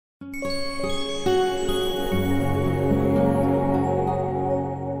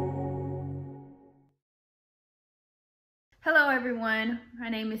everyone, my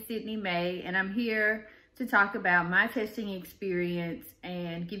name is Sidney May and I'm here to talk about my testing experience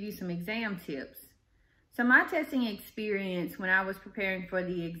and give you some exam tips. So my testing experience when I was preparing for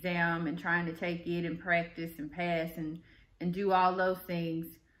the exam and trying to take it and practice and pass and do all those things,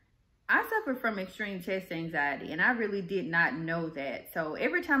 I suffered from extreme test anxiety and I really did not know that. So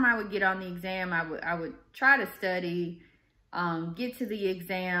every time I would get on the exam, I would try to study, get to the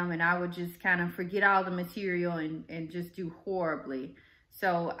exam, and I would just kind of forget all the material and just do horribly.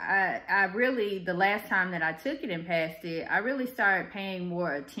 So I really, the last time that I took it and passed it, I really started paying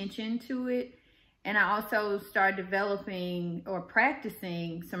more attention to it. And I also started developing or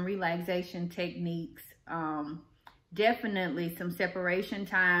practicing some relaxation techniques. Definitely some separation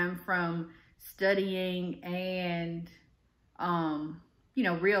time from studying and,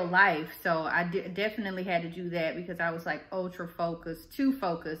 real life. So I definitely had to do that because I was like ultra focused, too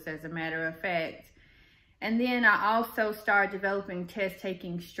focused as a matter of fact. And then I also started developing test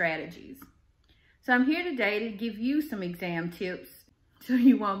taking strategies. So I'm here today to give you some exam tips so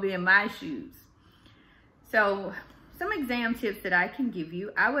you won't be in my shoes. So some exam tips that I can give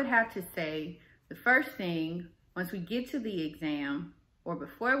you, I would have to say the first thing once we get to the exam or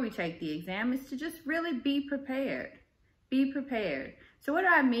before we take the exam is to just really be prepared. Be prepared. So what do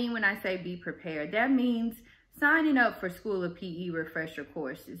I mean when I say be prepared? That means signing up for School of PE refresher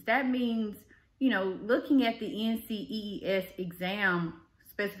courses. That means, looking at the NCEES exam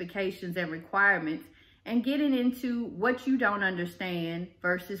specifications and requirements and getting into what you don't understand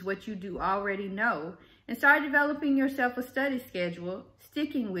versus what you do already know, and start developing yourself a study schedule,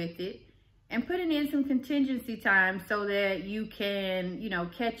 sticking with it, and putting in some contingency time so that you can,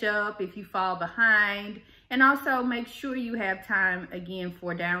 catch up if you fall behind, and also make sure you have time again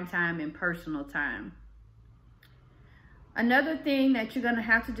for downtime and personal time. Another thing that you're gonna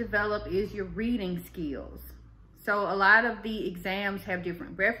have to develop is your reading skills. So a lot of the exams have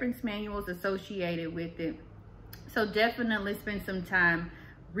different reference manuals associated with it. So definitely spend some time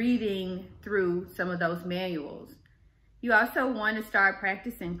reading through some of those manuals. You also want to start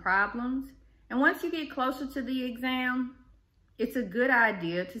practicing problems. And once you get closer to the exam, it's a good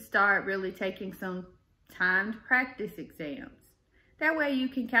idea to start really taking some timed practice exams. That way you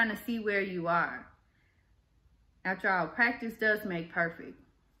can kind of see where you are. After all, practice does make perfect.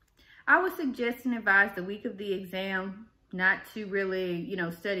 I would suggest and advise the week of the exam not to really,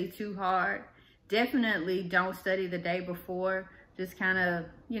 study too hard. Definitely don't study the day before. Just kind of,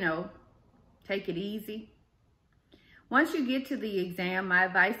 take it easy. Once you get to the exam, my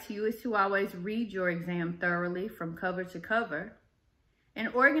advice to you is to always read your exam thoroughly from cover to cover and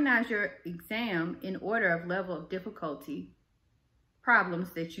organize your exam in order of level of difficulty,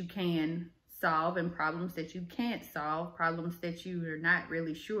 problems that you can solve and problems that you can't solve, problems that you are not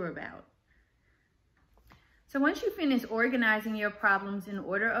really sure about. So once you finish organizing your problems in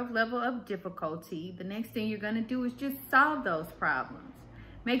order of level of difficulty, the next thing you're going to do is just solve those problems.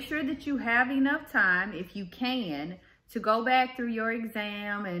 Make sure that you have enough time, if you can, to go back through your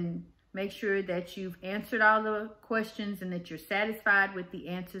exam and make sure that you've answered all the questions and that you're satisfied with the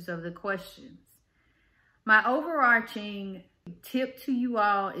answers of the questions. My overarching tip to you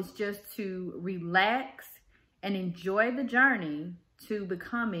all is just to relax and enjoy the journey to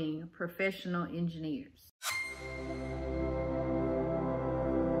becoming professional engineers.